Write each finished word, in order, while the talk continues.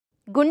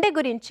గుండె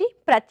గురించి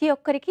ప్రతి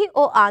ఒక్కరికి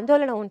ఓ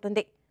ఆందోళన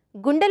ఉంటుంది.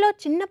 గుండెలో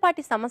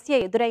చిన్నపాటి సమస్య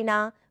ఎదురైనా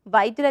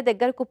వైద్యుల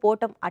దగ్గరకు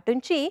పోవటం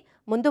అటుంచి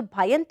ముందు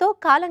భయంతో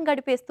కాలం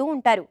గడిపేస్తూ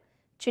ఉంటారు.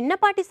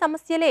 చిన్నపాటి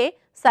సమస్యలే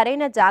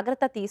సరైన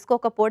జాగ్రత్త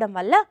తీసుకోకపోవడం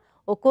వల్ల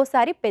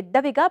ఒక్కోసారి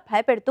పెద్దవిగా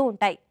భయపెడుతూ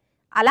ఉంటాయి.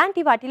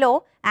 అలాంటి వాటిలో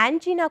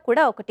యాంజీనా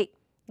కూడా ఒకటి.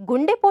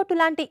 గుండెపోటు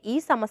లాంటి ఈ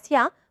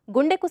సమస్య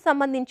గుండెకు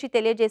సంబంధించి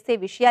తెలియజేసే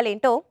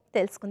విషయాలేంటో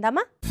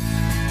తెలుసుకుందామా?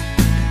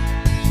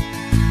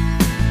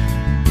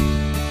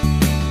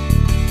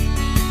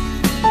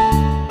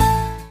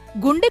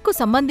 గుండెకు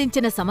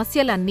సంబంధించిన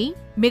సమస్యలన్నీ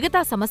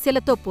మిగతా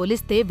సమస్యలతో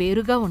పోలిస్తే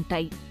వేరుగా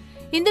ఉంటాయి.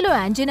 ఇందులో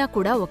యాంజినా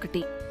కూడా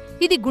ఒకటి.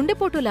 ఇది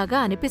గుండెపోటులాగా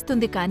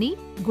అనిపిస్తుంది కానీ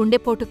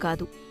గుండెపోటు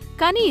కాదు.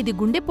 కానీ ఇది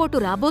గుండెపోటు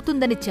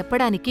రాబోతుందని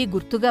చెప్పడానికి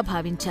గుర్తుగా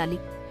భావించాలి.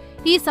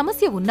 ఈ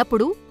సమస్య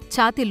ఉన్నప్పుడు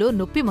ఛాతీలో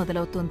నొప్పి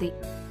మొదలవుతుంది.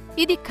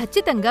 ఇది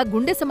ఖచ్చితంగా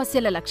గుండె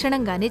సమస్యల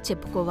లక్షణంగానే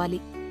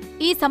చెప్పుకోవాలి.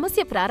 ఈ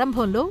సమస్య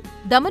ప్రారంభంలో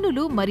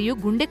ధమనులు మరియు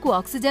గుండెకు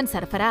ఆక్సిజన్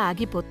సరఫరా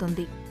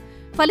ఆగిపోతుంది.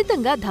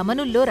 ఫలితంగా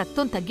ధమనుల్లో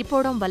రక్తం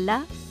తగ్గిపోవడం వల్ల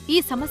ఈ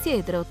సమస్య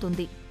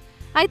ఎదురవుతుంది.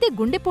 అయితే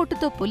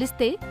గుండెపోటుతో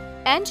పోలిస్తే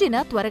యాంజినా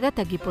త్వరగా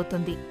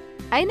తగ్గిపోతుంది.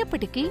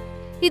 అయినప్పటికీ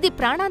ఇది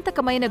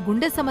ప్రాణాంతకమైన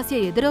గుండె సమస్య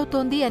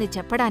ఎదురవుతోంది అని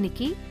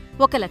చెప్పడానికి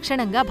ఒక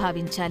లక్షణంగా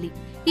భావించాలి.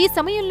 ఈ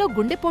సమయంలో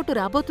గుండెపోటు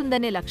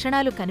రాబోతుందనే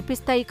లక్షణాలు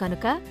కనిపిస్తాయి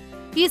కనుక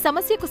ఈ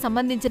సమస్యకు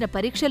సంబంధించిన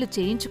పరీక్షలు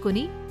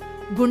చేయించుకుని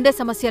గుండె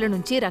సమస్యల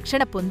నుంచి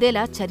రక్షణ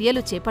పొందేలా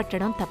చర్యలు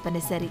చేపట్టడం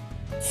తప్పనిసరి.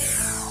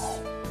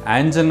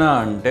 యాంజినా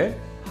అంటే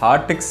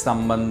హార్ట్కి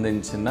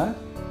సంబంధించిన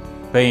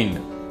పెయిన్,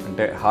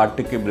 అంటే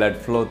హార్ట్కి బ్లడ్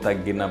ఫ్లో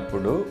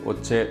తగ్గినప్పుడు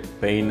వచ్చే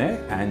పెయినే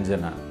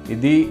యాంజినా.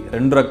 ఇది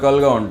రెండు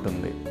రకాలుగా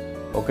ఉంటుంది.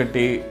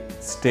 ఒకటి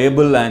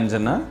స్టేబుల్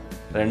యాంజినా,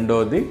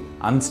 రెండోది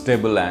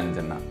అన్స్టేబుల్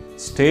యాంజినా.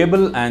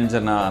 స్టేబుల్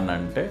యాంజినా అని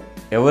అంటే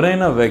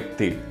ఎవరైనా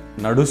వ్యక్తి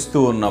నడుస్తూ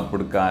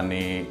ఉన్నప్పుడు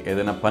కానీ,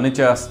 ఏదైనా పని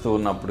చేస్తూ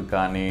ఉన్నప్పుడు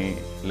కానీ,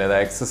 లేదా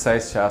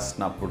ఎక్సర్సైజ్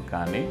చేస్తున్నప్పుడు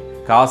కానీ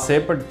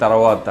కాసేపటి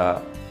తర్వాత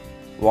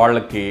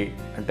వాళ్ళకి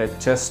అంటే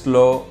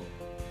చెస్ట్లో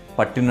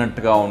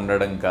పట్టినట్టుగా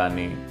ఉండడం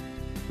కానీ,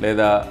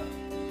 లేదా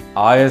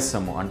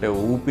ఆయాసము అంటే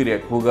ఊపిరి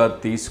ఎక్కువగా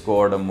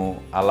తీసుకోవడము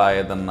అలా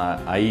ఏదన్నా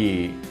అయ్యి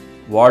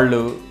వాళ్ళు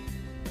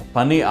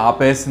పని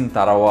ఆపేసిన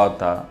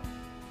తర్వాత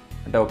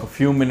అంటే ఒక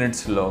ఫ్యూ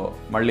మినిట్స్లో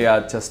మళ్ళీ ఆ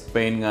చెస్ట్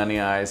పెయిన్ కానీ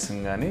ఆయాసం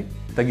కానీ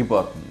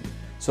తగ్గిపోతుంది.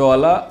 సో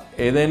అలా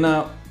ఏదైనా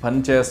పని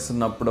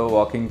చేస్తున్నప్పుడు,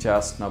 వాకింగ్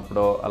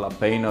చేస్తున్నప్పుడు అలా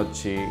పెయిన్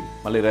వచ్చి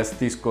మళ్ళీ రెస్ట్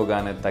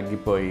తీసుకోగానే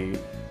తగ్గిపోయి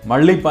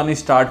మళ్ళీ పని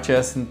స్టార్ట్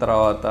చేసిన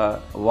తర్వాత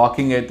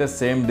వాకింగ్ అయితే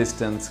సేమ్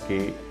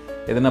డిస్టెన్స్కి,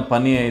 ఏదైనా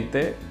పని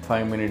అయితే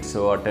 5 మినిట్స్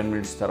 10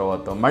 మినిట్స్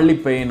తర్వాత మళ్ళీ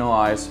పెయిన్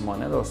ఆయాసం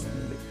అనేది వస్తుంది.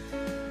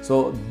 సో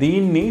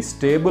దీన్ని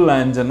స్టేబుల్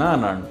యాంజినా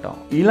అని అంటాం.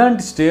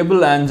 ఇలాంటి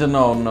స్టేబుల్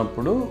యాంజినా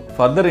ఉన్నప్పుడు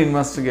ఫర్దర్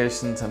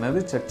ఇన్వెస్టిగేషన్స్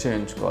అనేది చెక్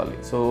చేయించుకోవాలి.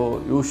 సో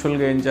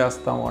యూజువల్గా ఏం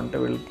చేస్తాము అంటే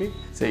వీళ్ళకి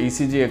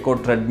ఈసీజీ ఎకో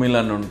ట్రెడ్మిల్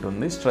అని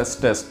ఉంటుంది, స్ట్రెస్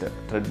టెస్ట్.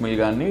 ట్రెడ్మిల్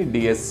కానీ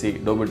డిఎస్సి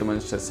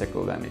డోబిటమిన్ స్ట్రెస్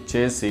ఎకో కానీ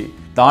చేసి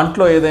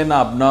దాంట్లో ఏదైనా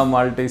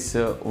అబ్నార్మాలిటీస్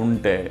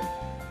ఉంటే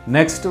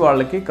నెక్స్ట్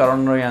వాళ్ళకి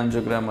కరోనరీ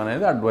యాంజియోగ్రామ్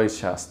అనేది అడ్వైస్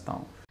చేస్తాం.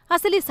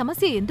 అసలు ఈ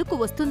సమస్య ఎందుకు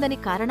వస్తుందని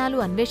కారణాలు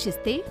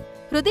అన్వేషిస్తే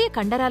హృదయ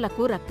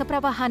కండరాలకు రక్త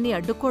ప్రవాహాన్ని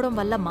అడ్డుకోవడం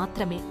వల్ల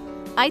మాత్రమే.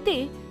 అయితే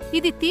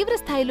ఇది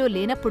తీవ్రస్థాయిలో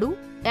లేనప్పుడు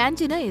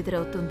యాంజినా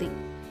ఎదురవుతుంది.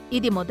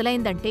 ఇది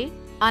మొదలైందంటే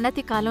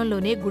అనతి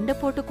కాలంలోనే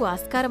గుండెపోటుకు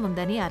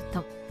ఆస్కారముందని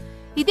అర్థం.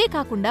 ఇదే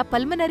కాకుండా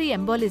పల్మనరీ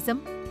ఎంబోలిజం,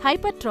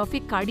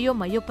 హైపర్ట్రాఫిక్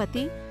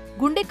కార్డియోమయోపతి,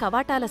 గుండె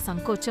కవాటాల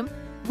సంకోచం,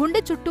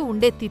 గుండె చుట్టూ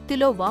ఉండే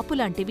తిత్తిలో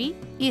వాపులాంటివి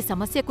ఈ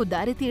సమస్యకు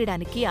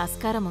దారితీయడానికి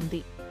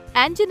ఆస్కారముంది.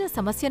 యాంజినా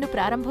సమస్యను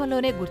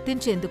ప్రారంభంలోనే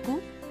గుర్తించేందుకు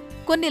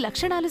కొన్ని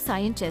లక్షణాలు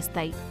సాయం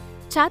చేస్తాయి.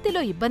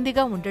 ఛాతీలో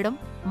ఇబ్బందిగా ఉండడం,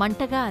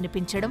 మంటగా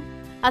అనిపించడం,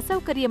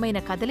 అసౌకర్యమైన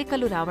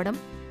కదలికలు రావడం,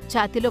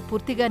 ఛాతీలో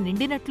పూర్తిగా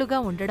నిండినట్లుగా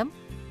ఉండడం,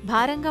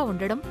 భారంగా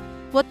ఉండడం,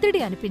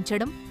 ఒత్తిడి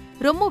అనిపించడం,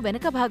 రొమ్ము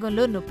వెనుక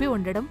భాగంలో నొప్పి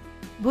ఉండడం,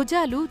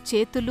 భుజాలు,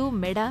 చేతులు,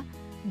 మెడ,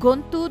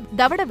 గొంతు,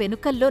 దవడ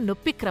వెనుకల్లో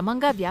నొప్పి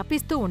క్రమంగా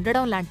వ్యాపిస్తూ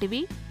ఉండడం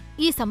లాంటివి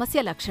ఈ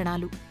సమస్య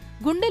లక్షణాలు.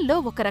 గుండెల్లో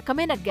ఒక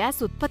రకమైన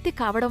గ్యాస్ ఉత్పత్తి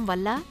కావడం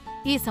వల్ల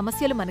ఈ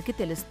సమస్యలు మనకి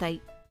తెలుస్తాయి.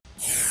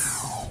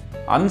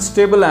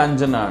 అన్స్టేబుల్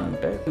యాంజినా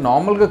అంటే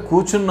నార్మల్గా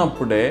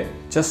కూర్చున్నప్పుడే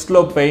చెస్ట్లో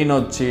పెయిన్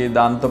వచ్చి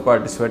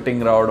దాంతోపాటు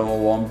స్వెట్టింగ్ రావడము,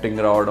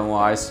 వామిటింగ్ రావడము,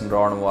 ఆయాసం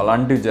రావడము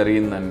అలాంటివి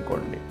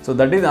జరిగిందనుకోండి. So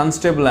that is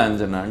unstable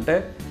angina. అంటే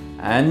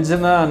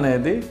యాంజినా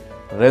అనేది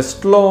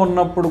రెస్ట్లో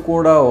ఉన్నప్పుడు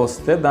కూడా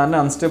వస్తే దాన్ని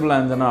అన్స్టేబుల్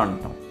యాంజినా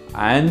అంటాం.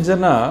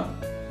 యాంజినా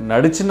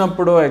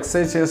నడిచినప్పుడు,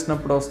 ఎక్సర్సైజ్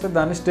చేసినప్పుడు వస్తే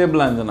దాన్ని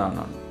స్టేబుల్ యాంజినా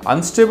అన్నాం.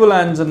 అన్స్టేబుల్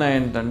యాంజినా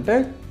ఏంటంటే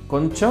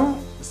కొంచెం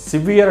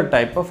severe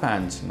type of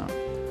angina.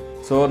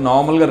 So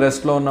నార్మల్గా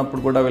రెస్ట్లో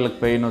ఉన్నప్పుడు కూడా వీళ్ళకి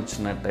పెయిన్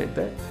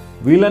వచ్చినట్టయితే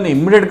వీళ్ళని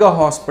ఇమ్మీడియట్గా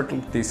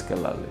హాస్పిటల్కి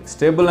తీసుకెళ్ళాలి.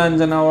 స్టేబుల్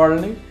యాంజినా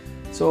వాళ్ళని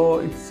సో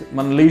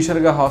మన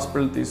లీజర్గా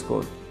హాస్పిటల్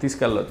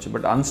తీసుకెళ్ళవచ్చు.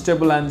 బట్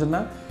అన్స్టేబుల్ యాంజినా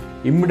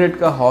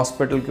ఇమ్మీడియట్గా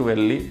హాస్పిటల్కి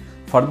వెళ్ళి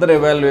ఫర్దర్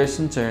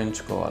ఎవాల్యుయేషన్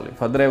చేయించుకోవాలి.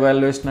 ఫర్దర్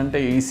ఎవాల్యుయేషన్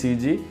అంటే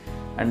ఈసీజీ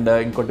అండ్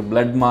ఇంకోటి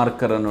బ్లడ్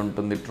మార్కర్ అని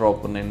ఉంటుంది,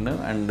 ట్రోపోనిన్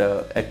అండ్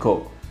ఎకో.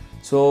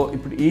 సో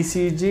ఇప్పుడు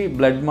ఈసీజీ,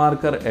 బ్లడ్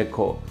మార్కర్,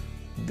 ఎకో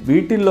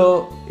వీటిలో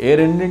ఏ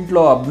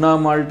రెండింటిలో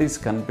అబ్నార్మాలిటీస్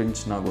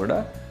కనిపించినా కూడా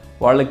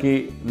వాళ్ళకి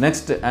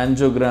నెక్స్ట్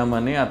యాంజియోగ్రామ్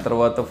అని, ఆ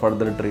తర్వాత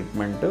ఫర్దర్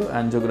ట్రీట్మెంట్,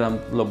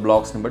 యాంజియోగ్రామ్లో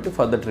బ్లాక్స్ని బట్టి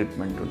ఫర్దర్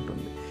ట్రీట్మెంట్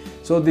ఉంటుంది.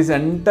 సో దిస్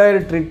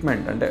ఎంటైర్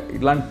ట్రీట్మెంట్ అంటే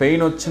ఇలాంటి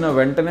పెయిన్ వచ్చిన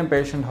వెంటనే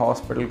పేషెంట్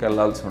హాస్పిటల్కి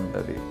వెళ్ళాల్సి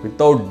ఉంటుంది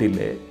వితౌట్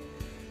డిలే.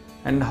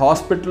 అండ్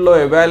హాస్పిటల్లో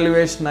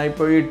ఎవాల్యుయేషన్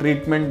అయిపోయి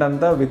ట్రీట్మెంట్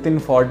అంతా వితిన్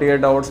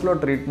 48 అవర్స్లో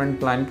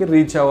ట్రీట్మెంట్ ప్లాన్కి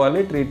రీచ్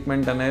అవ్వాలి.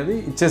 ట్రీట్మెంట్ అనేది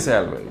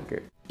ఇచ్చేసేయాలి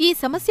వీళ్ళకి. ఈ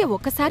సమస్య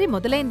ఒక్కసారి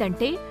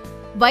మొదలైందంటే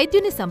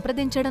వైద్యుని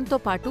సంప్రదించడంతో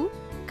పాటు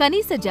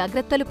కనీస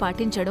జాగ్రత్తలు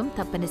పాటించడం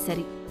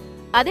తప్పనిసరి.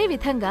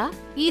 అదేవిధంగా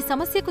ఈ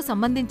సమస్యకు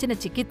సంబంధించిన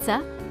చికిత్స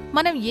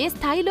మనం ఏ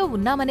స్థాయిలో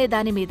ఉన్నామనే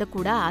దానిమీద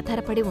కూడా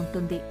ఆధారపడి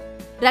ఉంటుంది.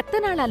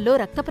 రక్తనాళాల్లో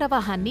రక్త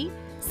ప్రవాహాన్ని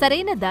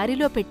సరైన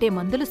దారిలో పెట్టే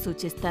మందులు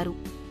సూచిస్తారు.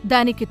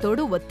 దానికి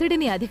తోడు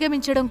ఒత్తిడిని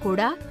అధిగమించడం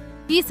కూడా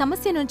ఈ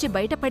సమస్య నుంచి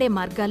బయటపడే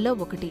మార్గాల్లో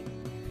ఒకటి.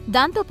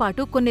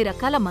 దాంతోపాటు కొన్ని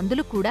రకాల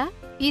మందులు కూడా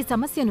ఈ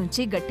సమస్య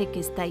నుంచి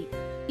గట్టెక్కిస్తాయి.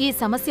 ఈ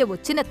సమస్య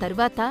వచ్చిన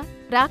తర్వాత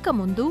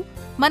రాకముందు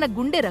మన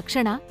గుండె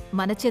రక్షణ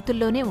మన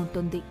చేతుల్లోనే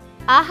ఉంటుంది.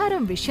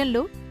 ఆహారం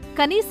విషయంలో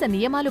కనీస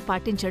నియమాలు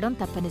పాటించడం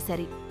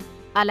తప్పనిసరి.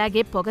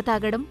 అలాగే పొగ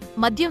తాగడం,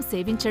 మద్యం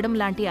సేవించడం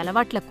లాంటి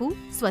అలవాట్లకు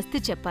స్వస్తి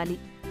చెప్పాలి.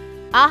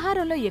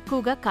 ఆహారంలో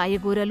ఎక్కువగా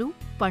కాయగూరలు,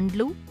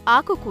 పండ్లు,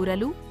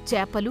 ఆకుకూరలు,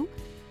 చేపలు,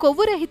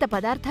 కొవ్వురహిత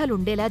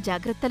పదార్థాలుండేలా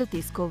జాగ్రత్తలు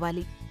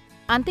తీసుకోవాలి.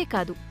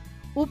 అంతేకాదు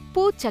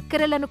ఉప్పు,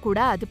 చక్కెరలను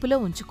కూడా అదుపులో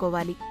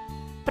ఉంచుకోవాలి.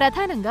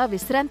 ప్రధానంగా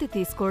విశ్రాంతి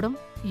తీసుకోవడం,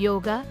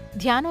 యోగా,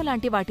 ధ్యానం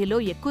లాంటి వాటిలో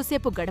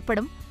ఎక్కువసేపు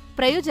గడపడం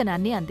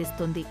ప్రయోజనాన్ని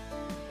అందిస్తుంది.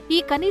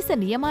 ఈ కనీస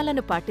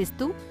నియమాలను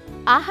పాటిస్తూ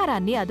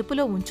ఆహారాన్ని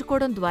అదుపులో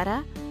ఉంచుకోవడం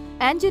ద్వారా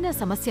యాంజినా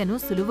సమస్యను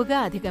సులువుగా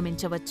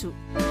అధిగమించవచ్చు.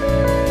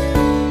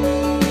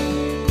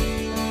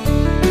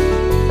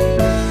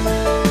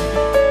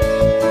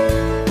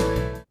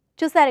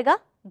 చూశారుగా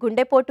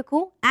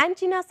గుండెపోటుకు,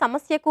 యాంజినా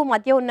సమస్యకు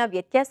మధ్య ఉన్న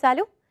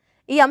వ్యత్యాసాలు.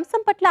 ఈ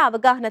అంశం పట్ల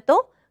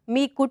అవగాహనతో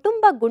మీ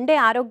కుటుంబ గుండె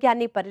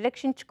ఆరోగ్యాన్ని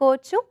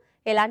పరిరక్షించుకోవచ్చు.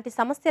 ఎలాంటి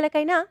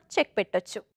సమస్యలకైనా చెక్ పెట్టొచ్చు.